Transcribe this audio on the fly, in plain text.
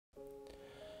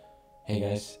Hey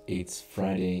guys, it's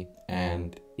Friday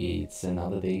and it's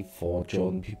another day for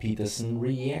Jordan Peterson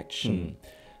reaction.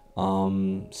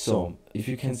 So if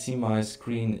you can see my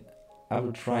screen, I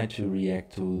will try to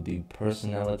react to the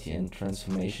personality and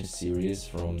transformation series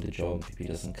from the Jordan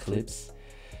Peterson clips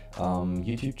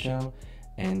YouTube channel.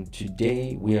 And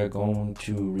today we are going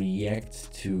to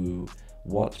react to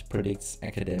what predicts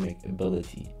academic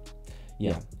ability.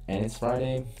 Yeah, and it's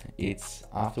Friday, it's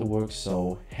after work,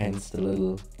 so hence the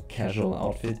little casual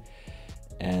outfit.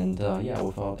 And yeah,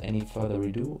 without any further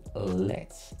ado,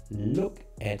 let's look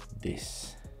at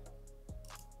this.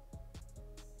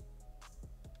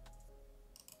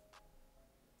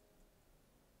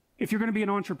 If you're going to be an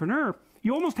entrepreneur,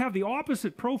 you almost have the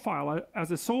opposite profile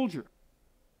as a soldier.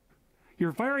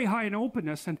 You're very high in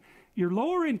openness and you're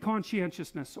lower in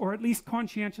conscientiousness, or at least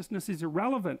conscientiousness is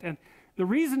irrelevant. And the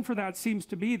reason for that seems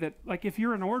to be that, like, if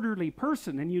you're an orderly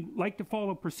person and you like to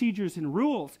follow procedures and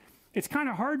rules, it's kind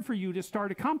of hard for you to start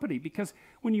a company, because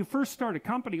when you first start a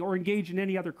company or engage in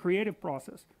any other creative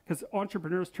process, because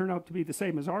entrepreneurs turn out to be the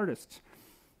same as artists,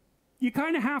 you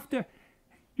kind of have to,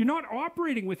 you're not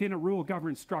operating within a rule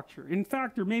governed structure. In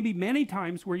fact, there may be many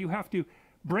times where you have to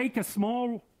break a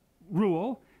small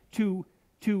rule to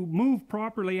move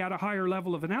properly at a higher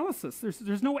level of analysis.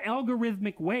 There's no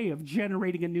algorithmic way of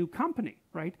generating a new company,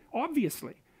 right?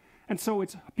 Obviously. And so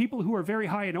it's people who are very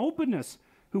high in openness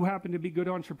who happen to be good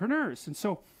entrepreneurs. And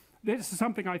so this is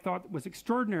something I thought was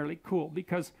extraordinarily cool,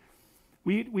 because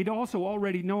we'd also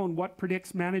already known what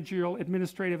predicts managerial,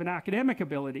 administrative, and academic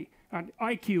ability. And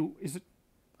IQ is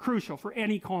crucial for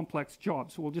any complex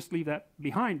job, so we'll just leave that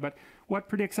behind. But what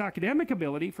predicts academic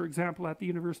ability, for example, at the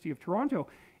University of Toronto,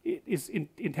 is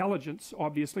intelligence,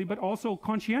 obviously, but also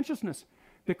conscientiousness.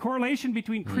 The correlation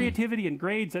between creativity and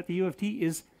grades at the U of T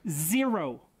is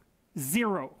zero.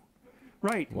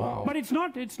 Right. Wow. But it's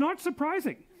not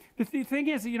surprising. The thing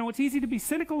is, you know, it's easy to be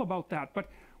cynical about that, but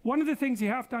one of the things you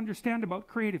have to understand about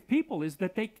creative people is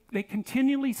that they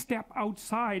continually step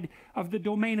outside of the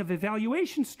domain of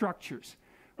evaluation structures,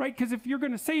 right? Because if you're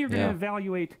going to say you're going to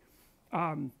evaluate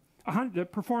the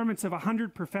performance of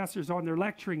 100 professors on their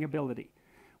lecturing ability,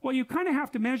 well, you kind of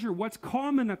have to measure what's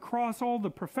common across all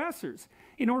the professors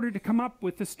in order to come up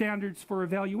with the standards for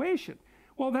evaluation.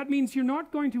 Well, that means you're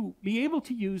not going to be able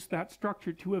to use that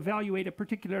structure to evaluate a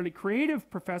particularly creative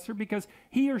professor, because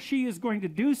he or she is going to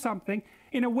do something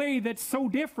in a way that's so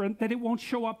different that it won't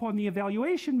show up on the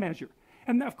evaluation measure.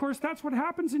 And of course, that's what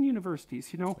happens in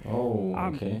universities, you know. Oh,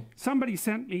 okay. Somebody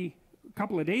sent me, a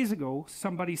couple of days ago,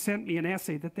 somebody sent me an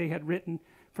essay that they had written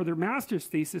for their master's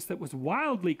thesis that was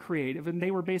wildly creative, and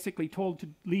they were basically told to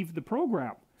leave the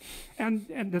program. And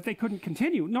that they couldn't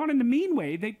continue. Not in a mean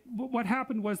way. What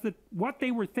happened was that what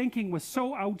they were thinking was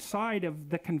so outside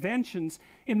of the conventions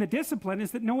in the discipline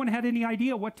is that no one had any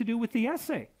idea what to do with the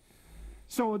essay.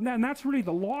 So, and that's really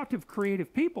the lot of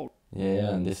creative people.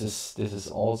 Yeah, and this is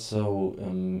also,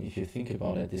 if you think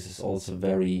about it, this is also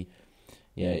very,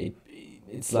 yeah,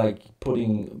 it's like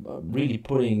really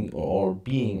putting or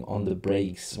being on the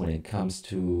brakes when it comes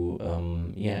to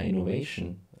yeah,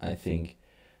 innovation, I think.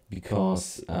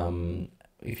 Because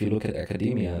if you look at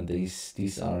academia,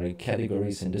 these are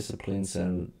categories and disciplines,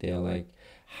 and they are like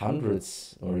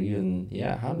hundreds, or even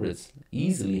hundreds,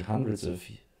 easily hundreds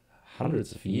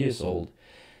of years old,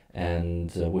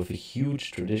 and with a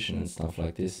huge tradition and stuff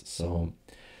like this. So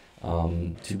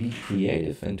to be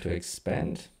creative and to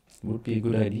expand would be a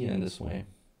good idea in this way.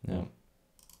 Yeah.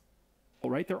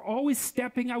 Right, they're always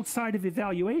stepping outside of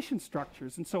evaluation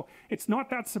structures, and so it's not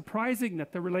that surprising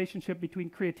that the relationship between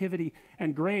creativity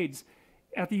and grades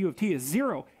at the U of T is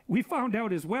zero. We found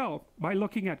out as well, by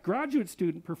looking at graduate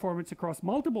student performance across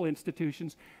multiple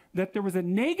institutions, that there was a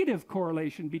negative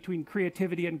correlation between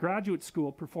creativity and graduate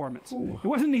school performance. Ooh. It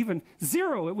wasn't even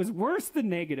zero, it was worse than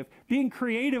negative. Being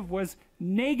creative was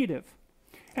negative.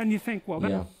 And you think,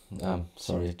 well,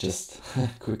 sorry, just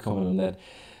quick comment on that.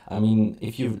 I mean,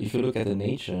 if you look at the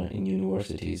nature in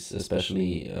universities,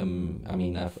 especially, I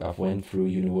mean, I've went through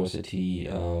university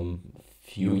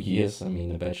few years. I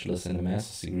mean, a bachelor's and a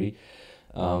master's degree.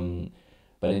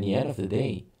 But in the end of the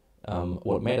day,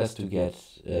 what matters to get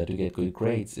good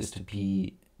grades is to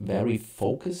be very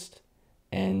focused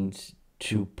and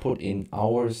to put in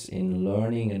hours in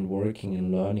learning and working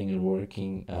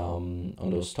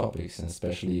on those topics, and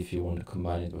especially if you want to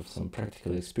combine it with some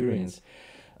practical experience.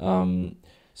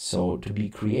 So to be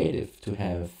creative,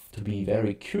 to be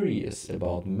very curious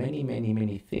about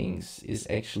many things is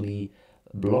actually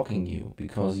blocking you,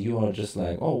 because you are just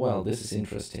like, oh well, this is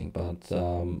interesting, but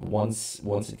once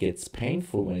it gets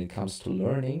painful when it comes to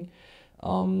learning,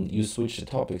 you switch the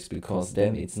topics, because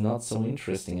then it's not so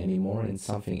interesting anymore and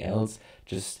something else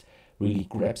just really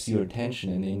grabs your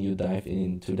attention, and then you dive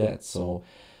into that. So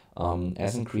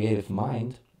as a creative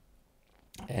mind,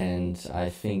 and I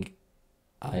think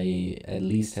I at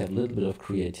least have a little bit of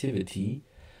creativity,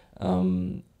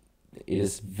 it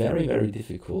is very, very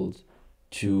difficult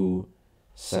to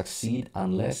succeed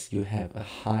unless you have a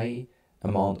high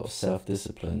amount of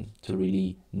self-discipline to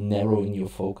really narrow in your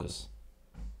focus.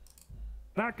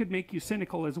 That could make you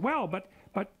cynical as well, but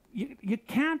you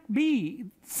can't be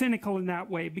cynical in that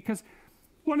way, because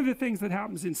one of the things that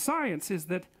happens in science is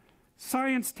that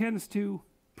science tends to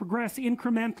progress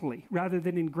incrementally rather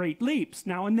than in great leaps.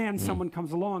 Now and then someone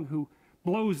comes along who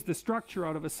blows the structure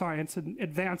out of a science and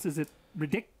advances it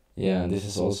ridiculously. Yeah, this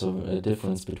is also a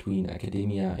difference between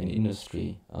academia and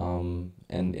industry, and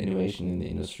innovation in the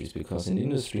industries, because in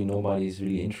industry nobody is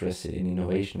really interested in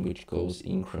innovation which goes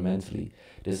incrementally.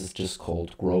 This is just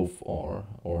called growth, or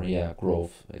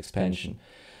growth, expansion.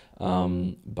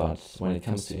 But when it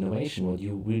comes to innovation, what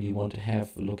you really want to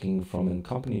have, looking from a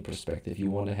company perspective, you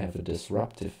want to have a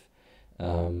disruptive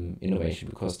innovation,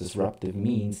 because disruptive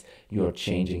means you are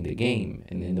changing the game,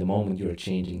 and in the moment you are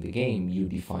changing the game, you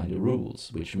define the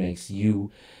rules, which makes you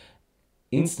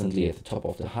instantly at the top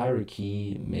of the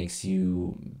hierarchy, makes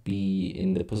you be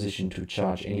in the position to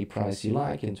charge any price you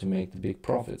like and to make the big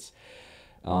profits.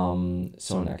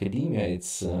 So in academia,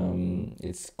 it's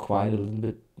quite a little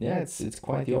bit, it's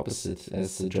quite the opposite,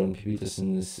 as Jordan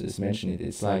Peterson is mentioning it.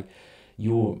 It's like,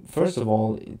 you, first of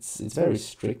all, it's very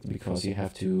strict, because you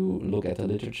have to look at the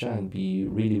literature and be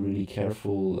really, really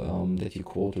careful that you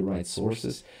quote the right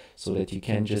sources, so that you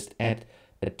can just add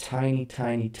a tiny,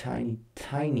 tiny, tiny,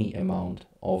 tiny amount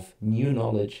of new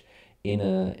knowledge in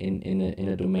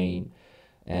a domain.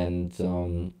 And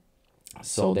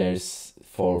so there's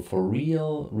for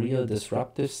real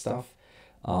disruptive stuff,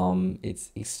 it's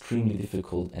extremely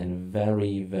difficult, and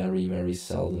very, very, very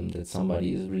seldom that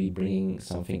somebody is really bringing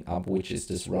something up which is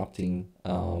disrupting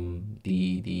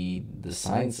the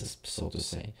sciences, so to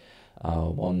say.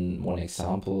 One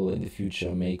example in the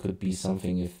future could be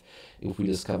something if we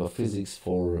discover physics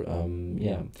for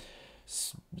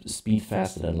speed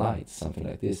faster than light, something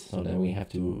like this. So then we have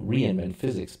to reinvent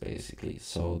physics, basically.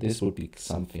 So this would be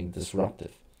something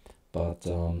disruptive. But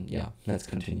let's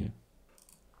continue.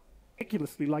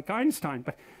 Ridiculously like Einstein,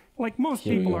 but like most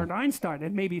people aren't Einstein,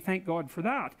 and maybe thank God for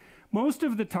that. Most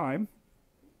of the time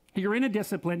you're in a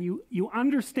discipline, you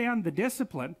understand the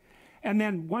discipline, and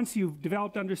then once you've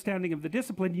developed understanding of the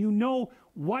discipline, you know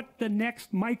what the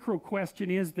next micro question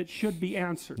is that should be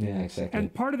answered. Yeah, exactly.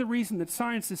 And part of the reason that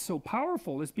science is so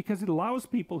powerful is because it allows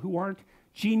people who aren't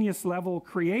genius level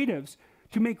creatives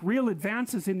to make real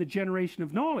advances in the generation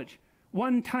of knowledge,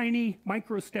 one tiny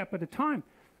micro step at a time.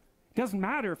 It doesn't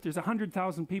matter if there's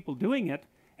 100,000 people doing it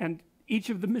and each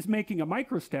of them is making a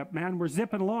micro step, man. We're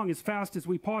zipping along as fast as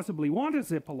we possibly want to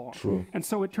zip along. True. And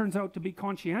so it turns out to be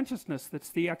conscientiousness that's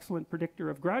the excellent predictor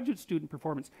of graduate student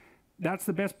performance. That's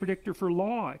the best predictor for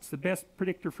law. It's the best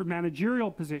predictor for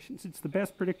managerial positions. It's the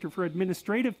best predictor for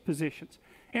administrative positions.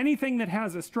 Anything that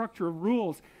has a structure of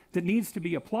rules that needs to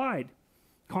be applied,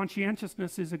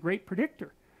 conscientiousness is a great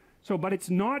predictor. So, but it's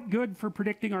not good for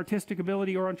predicting artistic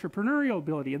ability or entrepreneurial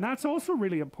ability. And that's also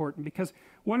really important, because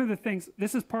one of the things,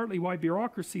 this is partly why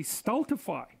bureaucracies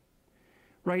stultify,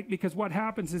 right? Because what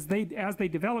happens is as they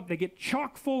develop, they get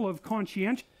chock full of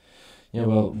conscientious. Yeah,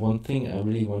 well, one thing I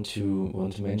really want to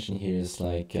mention here is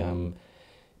like,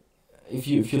 if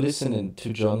you listen to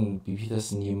Jordan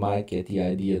Peterson, you might get the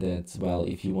idea that, well,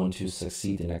 if you want to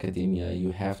succeed in academia,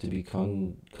 you have to be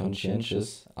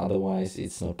conscientious, otherwise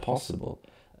it's not possible.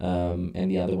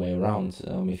 And the other way around,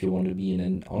 if you want to be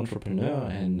an entrepreneur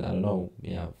and, I don't know,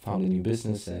 found a new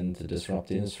business and disrupt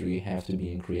the industry, you have to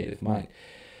be in creative mind.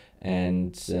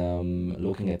 And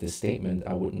looking at this statement,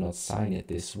 I would not sign it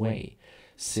this way,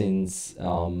 since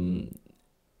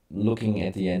looking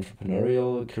at the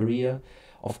entrepreneurial career,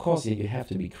 of course, you have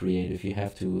to be creative, you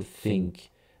have to think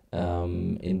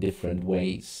in different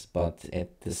ways, but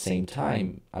at the same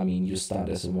time, I mean, you start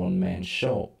as a one-man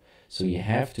show. So you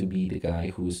have to be the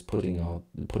guy who's putting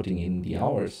in the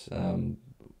hours, and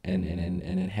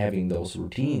having those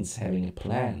routines, having a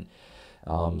plan.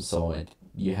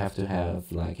 You have to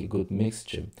have like a good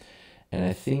mixture. And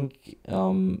I think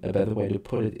a better way to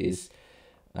put it is,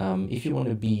 if you want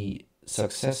to be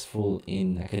successful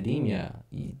in academia,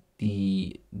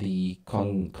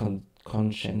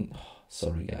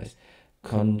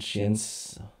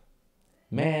 conscience.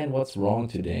 Man, what's wrong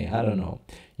today? I don't know.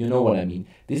 You know what I mean.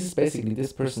 This is basically,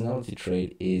 this personality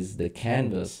trait is the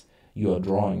canvas you are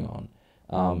drawing on.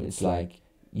 It's like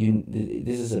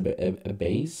this is a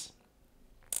base,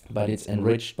 but it's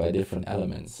enriched by different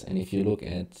elements. And if you look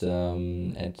at the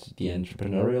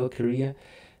entrepreneurial career,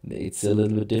 it's a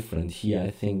little bit different. Here, I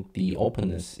think the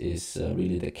openness is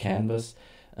really the canvas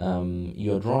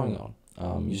you're drawing on.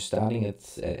 You're starting at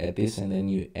this, and then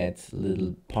you add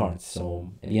little parts.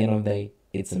 So at the end of the day,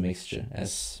 it's a mixture,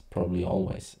 as probably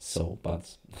always. So,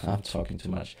 but I'm talking too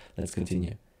much. Let's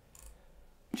continue.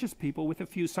 Conscious people with a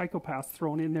few psychopaths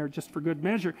thrown in there just for good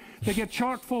measure. They get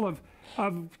chock full of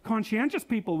conscientious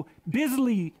people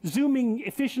busily zooming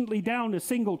efficiently down a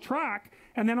single track,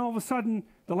 and then all of a sudden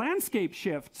the landscape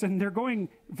shifts and they're going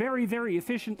very, very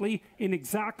efficiently in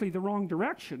exactly the wrong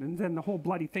direction, and then the whole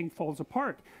bloody thing falls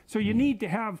apart. So you need to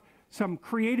have some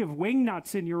creative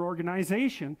wingnuts in your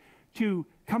organization to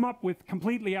come up with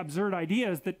completely absurd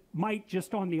ideas that might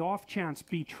just on the off chance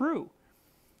be true.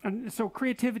 And so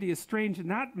creativity is strange in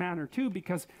that manner too,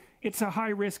 because it's a high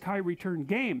risk, high return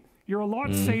game. You're a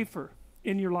lot safer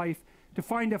in your life to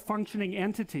find a functioning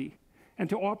entity and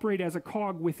to operate as a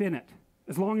cog within it,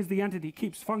 as long as the entity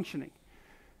keeps functioning.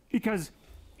 Because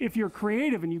if you're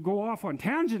creative and you go off on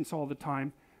tangents all the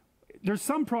time, there's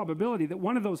some probability that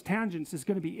one of those tangents is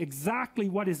going to be exactly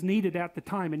what is needed at the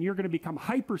time, and you're going to become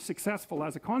hyper successful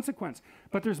as a consequence.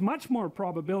 But there's much more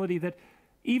probability that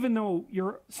even though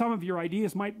some of your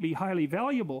ideas might be highly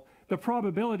valuable, the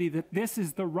probability that this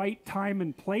is the right time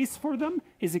and place for them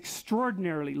is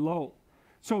extraordinarily low.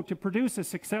 So to produce a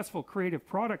successful creative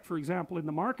product, for example, in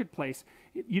the marketplace,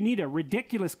 you need a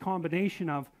ridiculous combination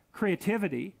of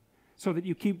creativity so that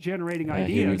you keep generating ideas.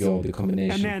 Here we go, the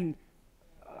combination. And then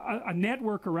a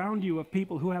network around you of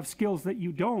people who have skills that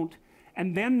you don't,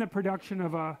 and then the production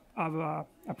of a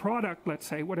product, let's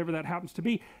say, whatever that happens to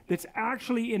be, that's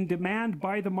actually in demand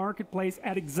by the marketplace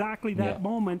at exactly that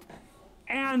moment,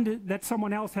 and that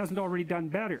someone else hasn't already done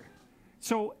better.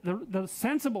 So the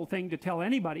sensible thing to tell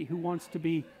anybody who wants to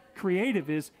be creative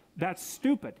is, that's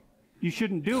stupid. You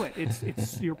shouldn't do it.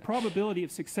 It's your probability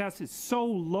of success is so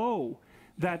low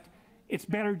that it's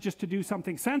better just to do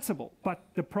something sensible. But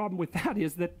the problem with that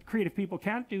is that creative people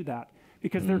can't do that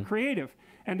because they're creative.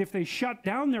 And if they shut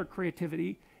down their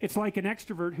creativity, it's like an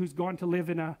extrovert who's gone to live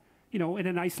in a, in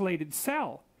an isolated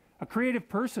cell. A creative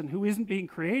person who isn't being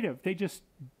creative, they just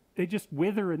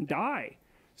wither and die.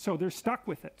 So they're stuck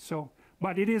with it. So,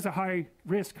 but it is a high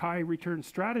risk, high return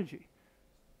strategy.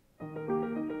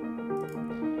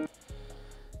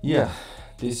 Yeah,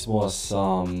 this was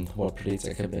what predicts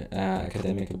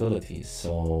academic abilities.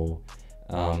 So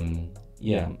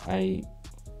yeah,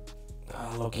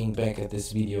 looking back at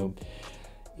this video,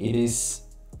 it is,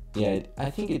 I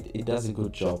think it does a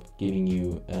good job giving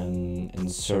you a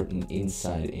certain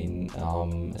insight in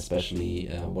especially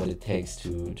what it takes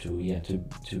to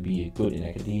be good in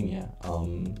academia,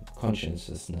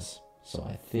 conscientiousness. So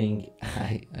I think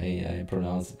I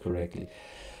pronounced it correctly.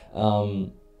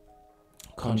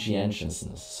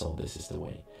 Conscientiousness, so this is the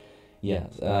way.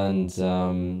 And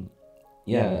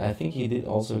I think he did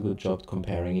also a good job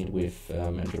comparing it with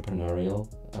entrepreneurial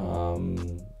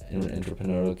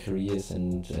careers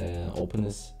and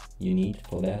openness you need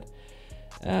for that.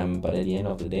 But at the end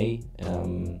of the day,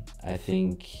 I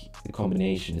think the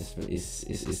combination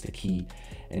is the key,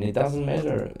 and it doesn't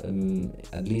matter,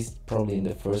 at least probably in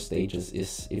the first stages,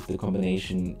 is if the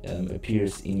combination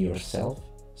appears in yourself,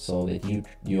 so that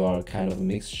you are kind of a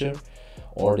mixture,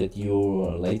 or that you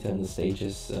later in the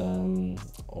stages,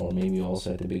 or maybe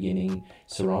also at the beginning,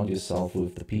 surround yourself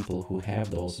with the people who have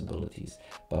those abilities.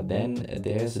 But then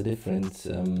there's a different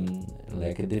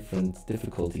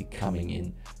difficulty coming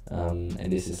in,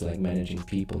 and this is like managing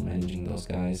people, managing those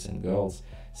guys and girls.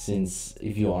 Since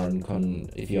if you are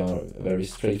a very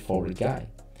straightforward guy,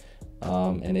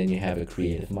 and then you have a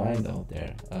creative mind out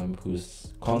there who's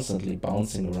constantly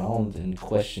bouncing around and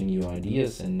questioning your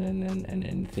ideas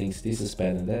and thinks this is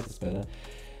better and that is better,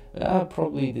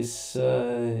 probably this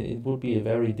it would be a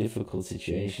very difficult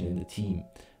situation in the team.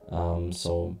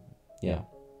 So yeah,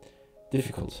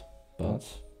 difficult, but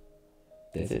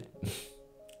that's it.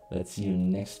 Let's see you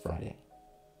next Friday.